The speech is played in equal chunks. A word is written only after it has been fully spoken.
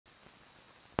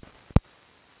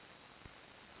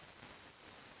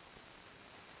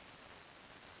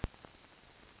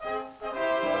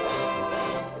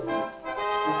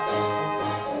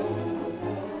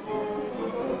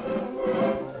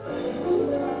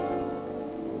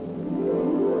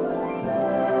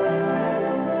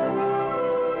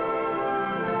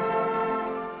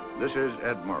This is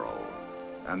Ed Murrow,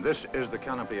 and this is the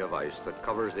canopy of ice that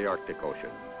covers the Arctic Ocean.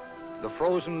 The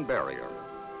frozen barrier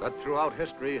that throughout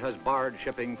history has barred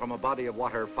shipping from a body of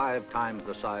water 5 times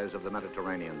the size of the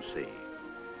Mediterranean Sea.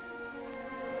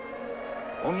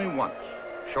 Only once,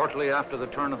 shortly after the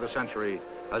turn of the century,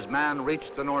 has man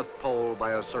reached the North Pole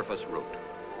by a surface route.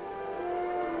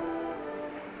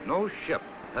 No ship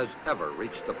has ever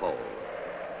reached the pole.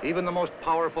 Even the most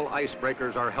powerful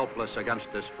icebreakers are helpless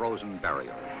against this frozen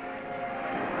barrier.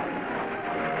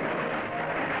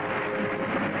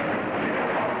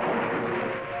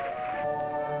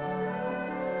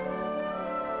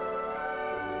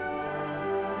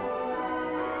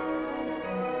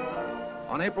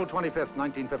 On April 25,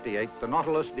 1958, the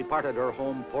Nautilus departed her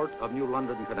home port of New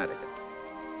London, Connecticut.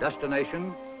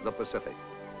 Destination, the Pacific,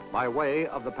 by way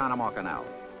of the Panama Canal.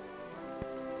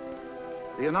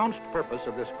 The announced purpose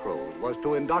of this cruise was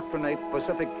to indoctrinate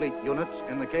Pacific Fleet units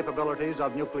in the capabilities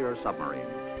of nuclear submarines.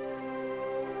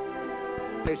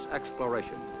 Space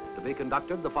exploration, to be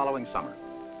conducted the following summer.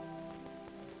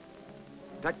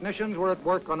 Technicians were at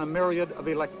work on a myriad of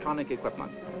electronic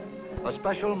equipment. A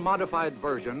special modified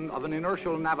version of an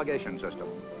inertial navigation system,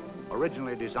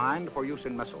 originally designed for use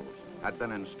in missiles, had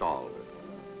been installed.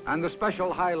 And the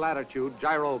special high-latitude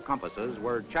gyro compasses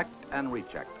were checked and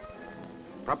rechecked.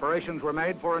 Preparations were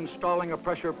made for installing a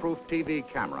pressure-proof TV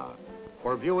camera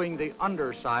for viewing the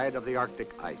underside of the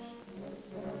Arctic ice.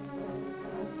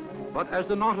 But as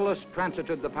the Nautilus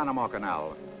transited the Panama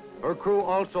Canal, her crew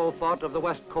also thought of the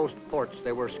West Coast ports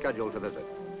they were scheduled to visit: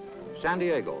 San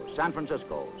Diego, San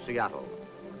Francisco, Seattle.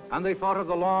 And they thought of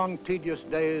the long, tedious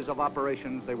days of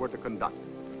operations they were to conduct,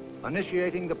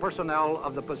 initiating the personnel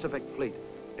of the Pacific Fleet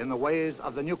in the ways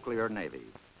of the nuclear Navy.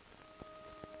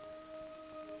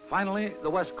 Finally, the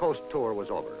West Coast tour was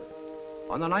over.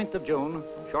 On the 9th of June,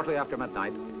 shortly after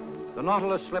midnight, the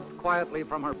Nautilus slipped quietly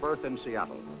from her berth in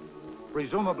Seattle,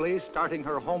 presumably starting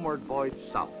her homeward voyage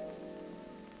south.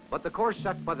 But the course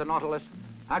set by the Nautilus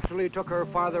actually took her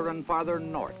farther and farther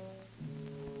north.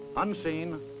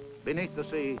 Unseen, beneath the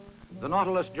sea, the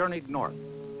Nautilus journeyed north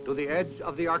to the edge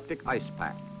of the Arctic ice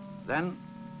pack, then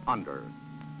under.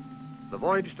 The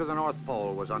voyage to the North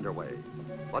Pole was underway,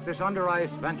 but this under-ice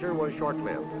venture was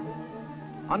short-lived.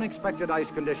 Unexpected ice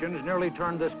conditions nearly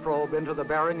turned this probe into the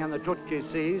Bering and the Chukchi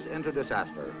Seas into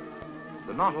disaster.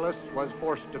 The Nautilus was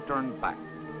forced to turn back.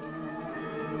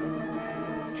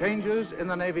 Changes in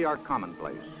the Navy are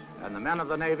commonplace, and the men of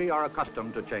the Navy are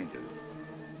accustomed to changes.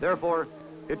 Therefore,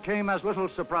 it came as little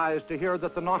surprise to hear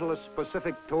that the Nautilus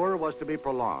Pacific tour was to be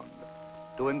prolonged,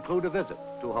 to include a visit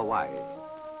to Hawaii.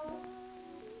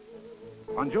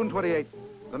 On June 28th,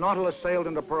 the Nautilus sailed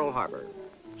into Pearl Harbor,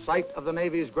 site of the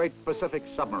Navy's great Pacific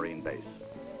submarine base.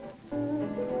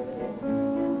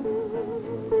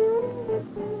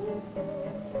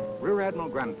 Rear Admiral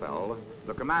Grenfell,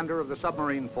 the commander of the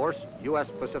submarine force, U.S.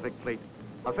 Pacific Fleet,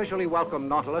 officially welcomed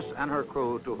Nautilus and her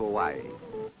crew to Hawaii.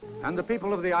 And the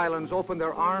people of the islands opened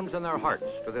their arms and their hearts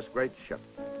to this great ship.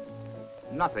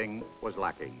 Nothing was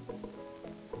lacking.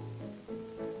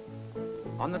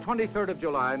 On the 23rd of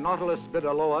July, Nautilus bid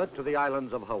aloha to the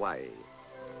islands of Hawaii.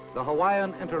 The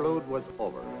Hawaiian interlude was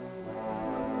over.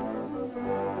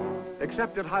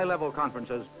 Except at high-level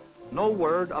conferences, no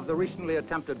word of the recently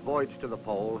attempted voyage to the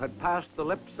pole had passed the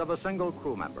lips of a single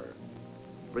crew member.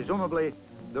 Presumably,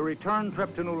 the return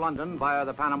trip to New London via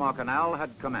the Panama Canal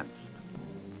had commenced.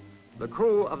 The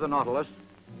crew of the Nautilus,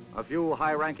 a few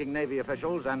high-ranking Navy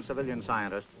officials and civilian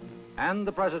scientists, and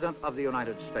the President of the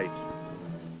United States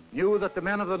knew that the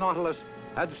men of the Nautilus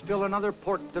had still another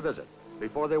port to visit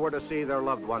before they were to see their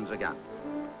loved ones again.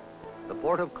 The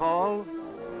port of call,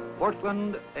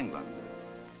 Portland, England.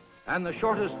 And the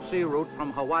shortest sea route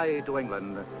from Hawaii to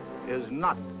England is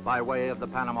not by way of the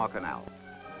Panama Canal.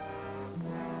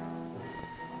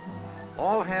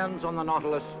 All hands on the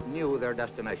Nautilus knew their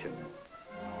destination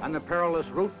and the perilous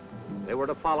route they were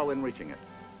to follow in reaching it.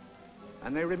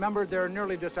 And they remembered their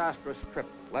nearly disastrous trip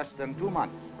less than 2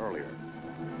 months earlier.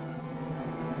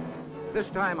 This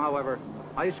time, however,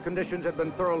 ice conditions had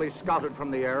been thoroughly scouted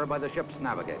from the air by the ship's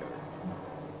navigator.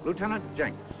 Lieutenant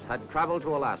Jenks had traveled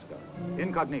to Alaska,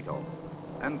 incognito,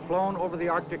 and flown over the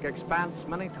Arctic expanse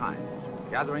many times,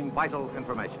 gathering vital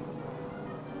information.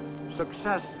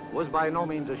 Success was by no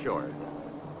means assured,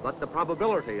 but the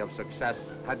probability of success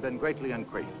had been greatly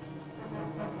increased.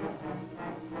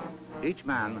 Each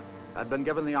man had been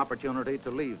given the opportunity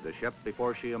to leave the ship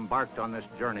before she embarked on this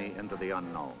journey into the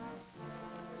unknown.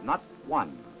 Not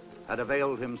one had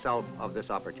availed himself of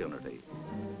this opportunity.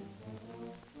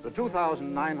 The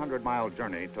 2,900-mile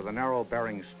journey to the narrow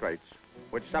Bering Straits,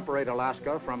 which separate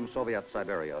Alaska from Soviet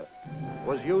Siberia,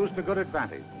 was used to good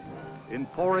advantage in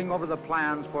poring over the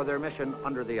plans for their mission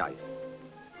under the ice.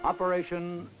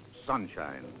 Operation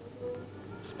Sunshine.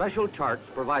 Special charts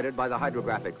provided by the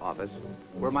Hydrographic Office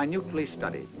were minutely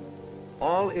studied.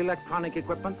 All electronic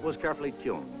equipment was carefully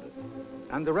tuned,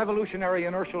 and the revolutionary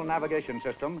inertial navigation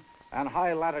system and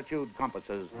high latitude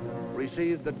compasses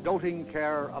received the doting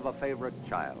care of a favorite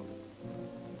child.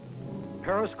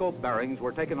 Periscope bearings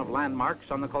were taken of landmarks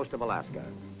on the coast of Alaska.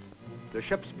 The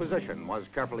ship's position was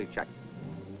carefully checked.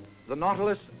 The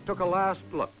Nautilus took a last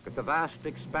look at the vast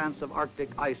expanse of Arctic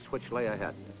ice which lay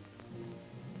ahead.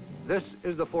 This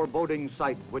is the foreboding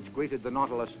sight which greeted the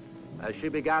Nautilus as she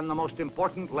began the most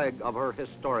important leg of her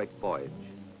historic voyage.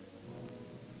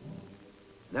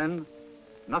 Then,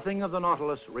 nothing of the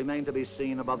Nautilus remained to be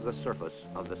seen above the surface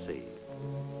of the sea.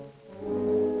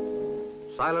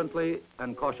 Silently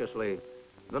and cautiously,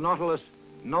 the Nautilus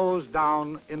nosed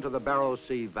down into the Barrow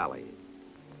Sea Valley.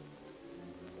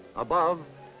 Above,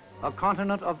 a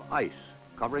continent of ice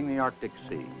covering the Arctic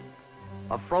Sea,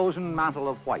 a frozen mantle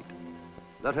of white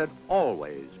that had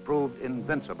always proved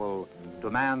invincible to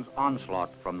man's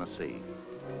onslaught from the sea.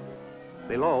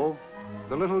 Below,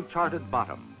 the little charted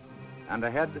bottom, and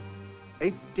ahead,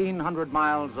 1,800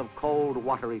 miles of cold,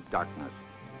 watery darkness.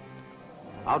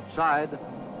 Outside,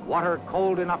 water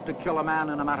cold enough to kill a man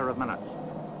in a matter of minutes.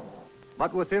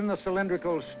 But within the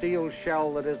cylindrical steel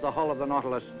shell that is the hull of the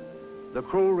Nautilus, the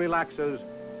crew relaxes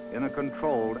in a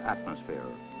controlled atmosphere.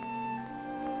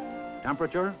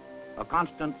 Temperature, a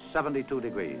constant 72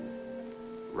 degrees.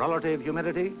 Relative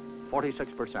humidity,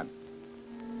 46%.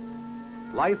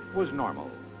 Life was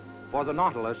normal. For the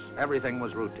Nautilus, everything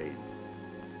was routine.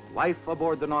 Life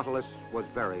aboard the Nautilus was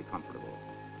very comfortable.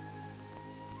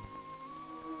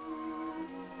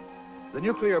 The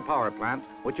nuclear power plant,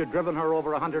 which had driven her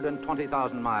over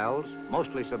 120,000 miles,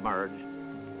 mostly submerged,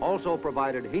 also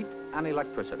provided heat and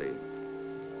electricity.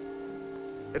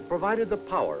 It provided the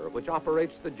power which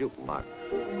operates the jukebox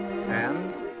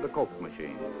and the Coke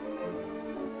machine.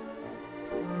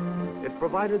 It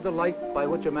provided the light by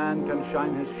which a man can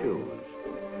shine his shoes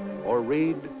or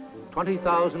read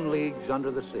 20,000 leagues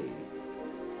under the sea.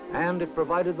 And it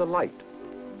provided the light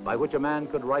by which a man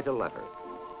could write a letter.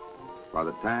 By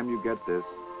the time you get this,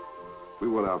 we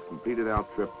will have completed our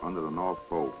trip under the North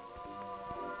Pole.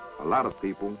 A lot of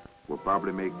people will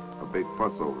probably make a big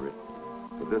fuss over it,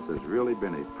 but this has really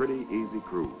been a pretty easy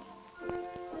cruise.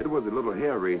 It was a little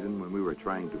hair-raising when we were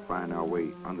trying to find our way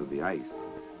under the ice,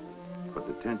 but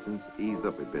the tensions eased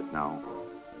up a bit now,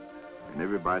 and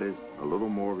everybody's a little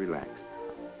more relaxed.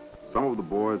 Some of the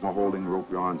boys are holding rope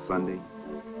yarn Sunday,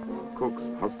 cooks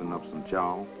hustling up some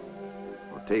chow,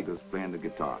 or Tager's playing the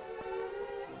guitar.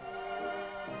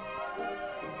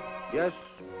 Yes,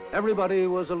 everybody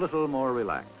was a little more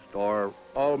relaxed, or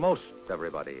almost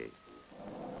everybody.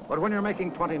 But when you're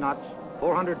making 20 knots,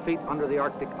 400 feet under the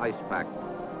Arctic ice pack,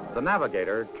 the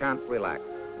navigator can't relax.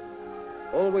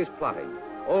 Always plotting,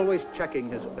 always checking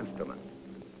his instruments.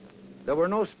 There were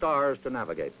no stars to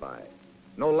navigate by,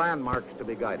 no landmarks to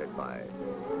be guided by.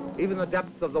 Even the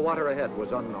depth of the water ahead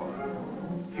was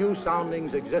unknown. Few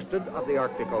soundings existed of the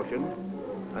Arctic Ocean,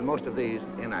 and most of these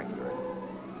inaccurate.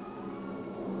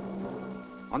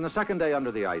 On the second day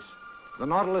under the ice, the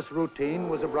Nautilus routine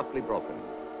was abruptly broken.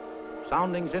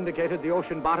 Soundings indicated the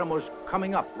ocean bottom was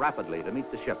coming up rapidly to meet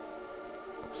the ship.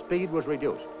 Speed was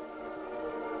reduced,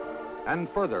 and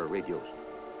further reduced.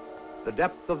 The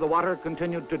depth of the water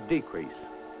continued to decrease.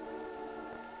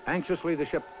 Anxiously, the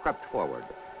ship crept forward.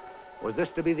 Was this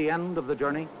to be the end of the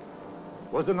journey?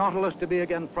 Was the Nautilus to be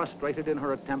again frustrated in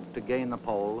her attempt to gain the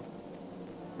pole?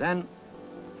 Then,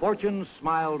 fortune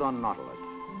smiled on Nautilus.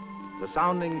 The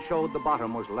sounding showed the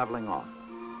bottom was leveling off,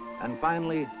 and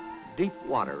finally, deep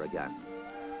water again.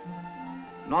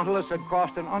 Nautilus had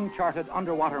crossed an uncharted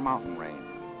underwater mountain range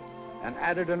and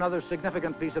added another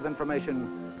significant piece of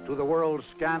information to the world's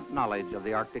scant knowledge of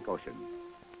the Arctic Ocean.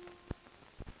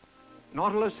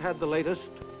 Nautilus had the latest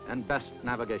and best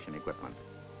navigation equipment,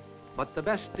 but the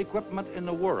best equipment in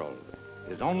the world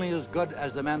is only as good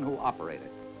as the men who operate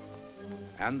it.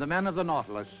 And the men of the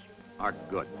Nautilus are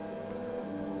good.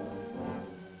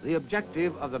 The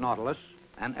objective of the Nautilus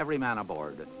and every man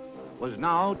aboard was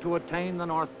now to attain the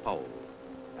North Pole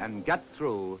and get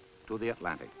through to the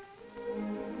Atlantic.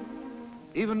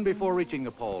 Even before reaching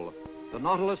the pole, the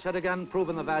Nautilus had again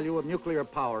proven the value of nuclear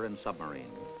power in submarines.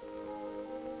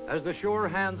 As the sure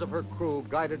hands of her crew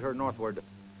guided her northward,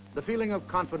 the feeling of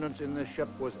confidence in this ship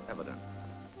was evident.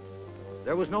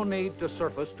 There was no need to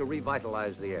surface to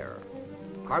revitalize the air.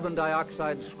 Carbon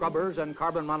dioxide scrubbers and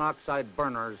carbon monoxide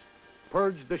burners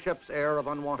purged the ship's air of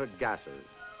unwanted gases,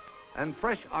 and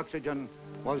fresh oxygen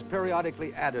was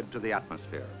periodically added to the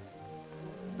atmosphere.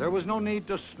 There was no need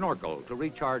to snorkel to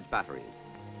recharge batteries.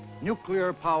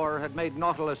 Nuclear power had made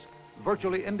Nautilus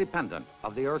virtually independent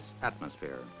of the Earth's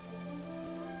atmosphere.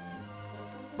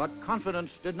 But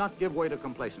confidence did not give way to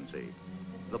complacency.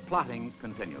 The plotting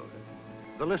continued.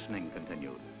 The listening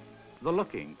continued. The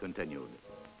looking continued.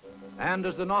 And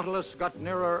as the Nautilus got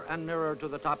nearer and nearer to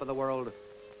the top of the world,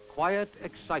 quiet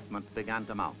excitement began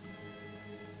to mount.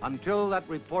 Until that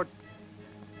report,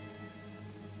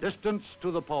 distance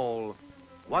to the pole,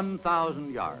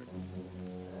 1,000 yards.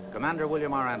 Commander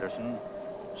William R. Anderson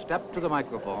stepped to the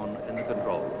microphone in the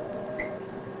control room.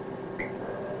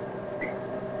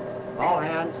 All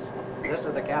hands, this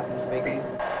is the captain speaking.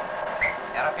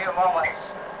 In a few moments,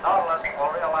 Nautilus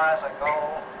will realize a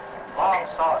goal long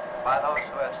sought by those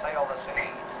who have sailed the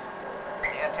seas,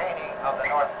 the attaining of the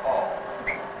North Pole.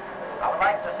 I would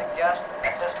like to suggest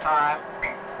at this time,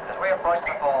 as we approach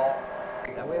the pole,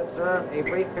 That we observe a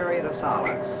brief period of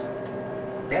silence,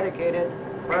 dedicated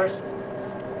first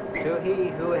to he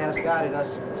who has guided us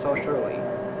so truly.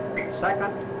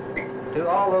 Second, to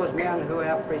all those men who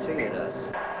have preceded us.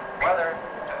 whether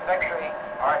to victory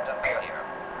or to failure.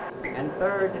 And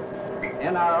third,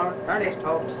 in our earnest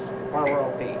hopes for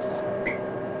world peace.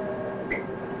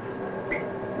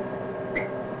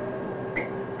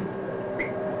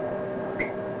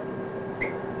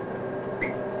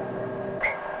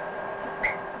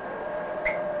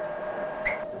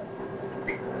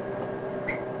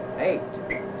 Eight,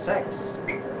 6,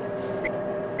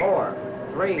 4,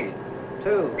 3,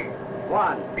 2,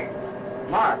 1,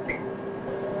 mark.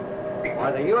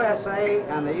 For the USA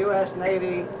and the U.S.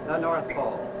 Navy, the North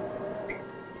Pole.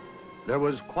 There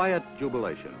was quiet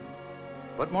jubilation,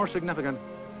 but more significant,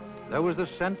 there was the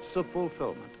sense of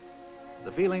fulfillment,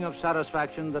 the feeling of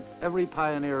satisfaction that every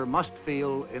pioneer must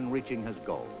feel in reaching his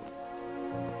goal.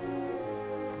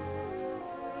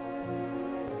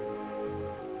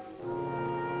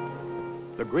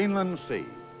 The Greenland Sea.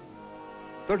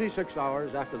 36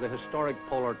 hours after the historic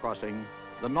polar crossing,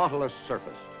 the Nautilus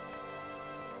surfaced.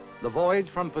 The voyage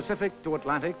from Pacific to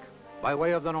Atlantic by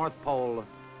way of the North Pole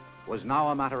was now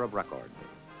a matter of record.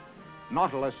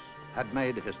 Nautilus had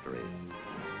made history.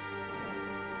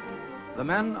 The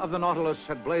men of the Nautilus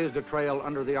had blazed a trail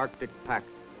under the Arctic pack,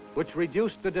 which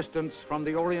reduced the distance from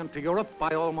the Orient to Europe by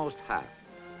almost half.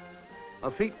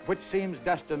 A feat which seems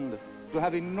destined to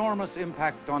have enormous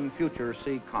impact on future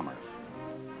sea commerce.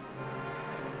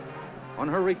 On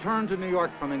her return to New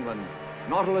York from England,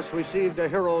 Nautilus received a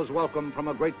hero's welcome from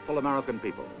a grateful American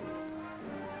people.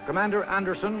 Commander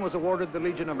Anderson was awarded the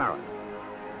Legion of Merit,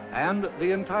 and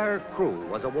the entire crew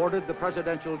was awarded the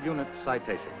Presidential Unit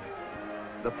Citation,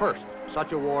 the first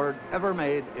such award ever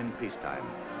made in peacetime.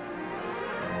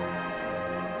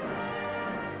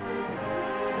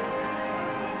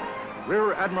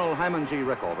 Rear Admiral Hyman G.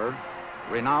 Rickover,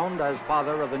 renowned as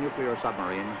father of the nuclear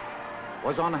submarine,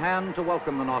 was on hand to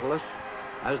welcome the Nautilus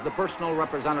as the personal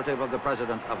representative of the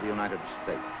President of the United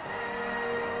States.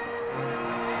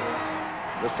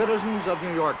 The citizens of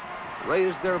New York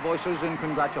raised their voices in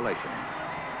congratulation,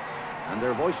 and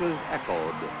their voices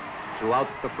echoed throughout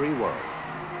the free world.